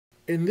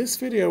In this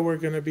video, we're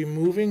going to be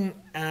moving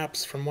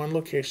apps from one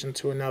location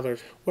to another.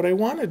 What I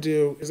want to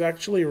do is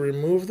actually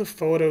remove the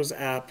Photos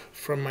app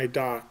from my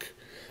dock.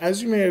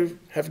 As you may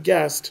have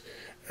guessed,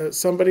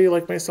 somebody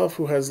like myself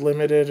who has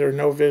limited or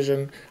no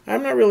vision,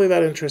 I'm not really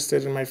that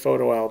interested in my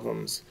photo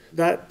albums.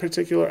 That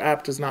particular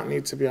app does not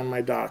need to be on my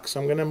dock, so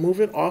I'm going to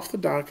move it off the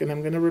dock and I'm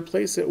going to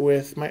replace it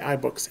with my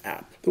iBooks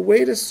app. The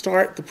way to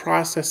start the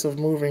process of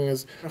moving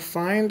is to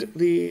find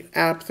the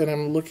app that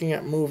I'm looking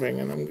at moving,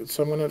 and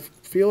so I'm going to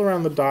feel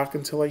around the dock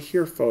until I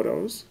hear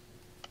Photos.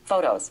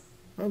 Photos.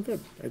 Oh,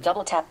 good.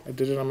 Double tap. I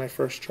did it on my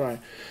first try.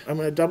 I'm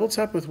going to double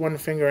tap with one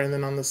finger, and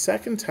then on the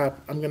second tap,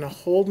 I'm going to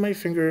hold my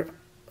finger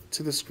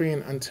to the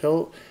screen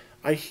until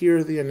I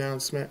hear the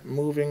announcement,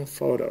 Moving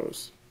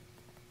Photos.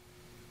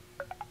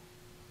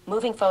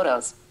 Moving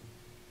Photos.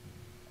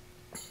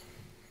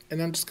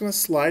 And I'm just going to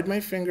slide my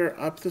finger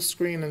up the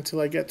screen until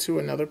I get to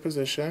another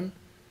position.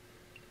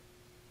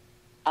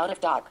 Out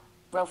of dock.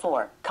 Row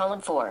 4,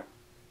 column 4.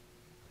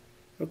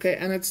 Okay,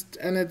 and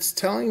it's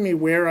telling me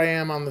where I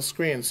am on the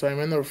screen. So I'm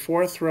in the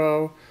fourth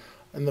row,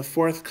 in the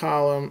fourth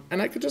column,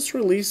 and I could just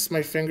release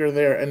my finger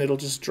there and it'll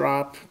just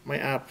drop my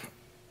app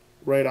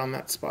right on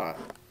that spot.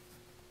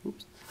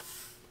 Oops.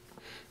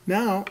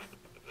 Now,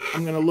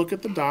 I'm going to look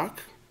at the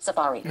dock.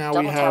 Safari. Now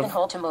Double tap and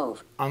hold to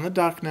move. On the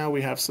dock now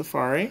we have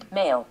Safari.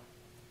 Mail.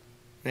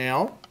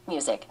 Mail.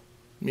 Music.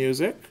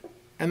 Music.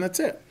 And that's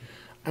it.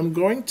 I'm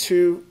going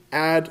to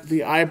add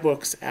the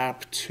iBooks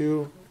app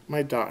to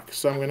my dock.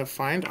 So I'm going to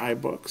find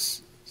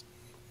iBooks.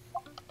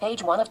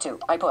 Page 1 of 2,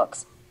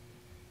 iBooks.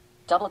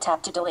 Double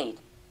tap to delete.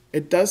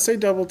 It does say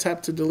double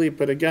tap to delete,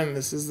 but again,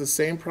 this is the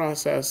same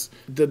process.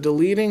 The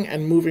deleting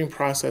and moving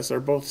process are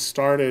both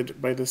started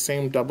by the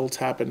same double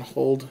tap and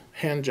hold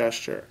hand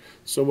gesture.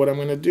 So what I'm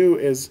going to do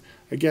is,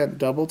 again,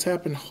 double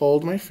tap and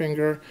hold my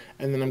finger,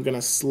 and then I'm going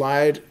to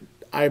slide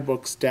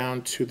iBooks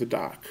down to the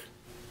dock.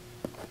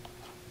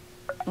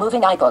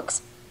 Moving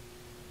iBooks.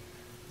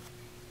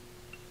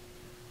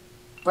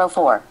 Row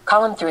 4,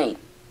 column 3.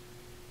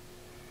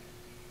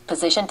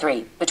 Position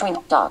 3, between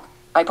dock,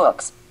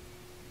 iBooks.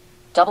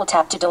 Double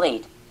tap to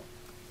delete.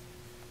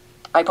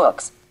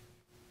 iBooks.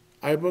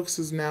 iBooks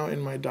is now in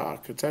my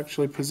dock. It's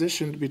actually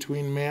positioned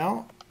between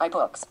Mail,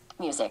 iBooks,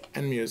 Music,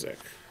 and Music.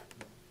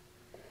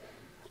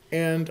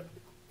 And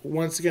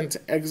once again, to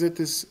exit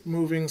this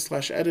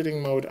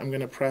moving/editing mode, I'm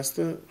going to press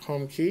the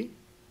home key.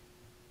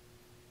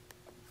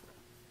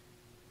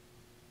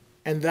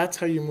 And that's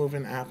how you move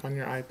an app on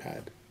your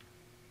iPad.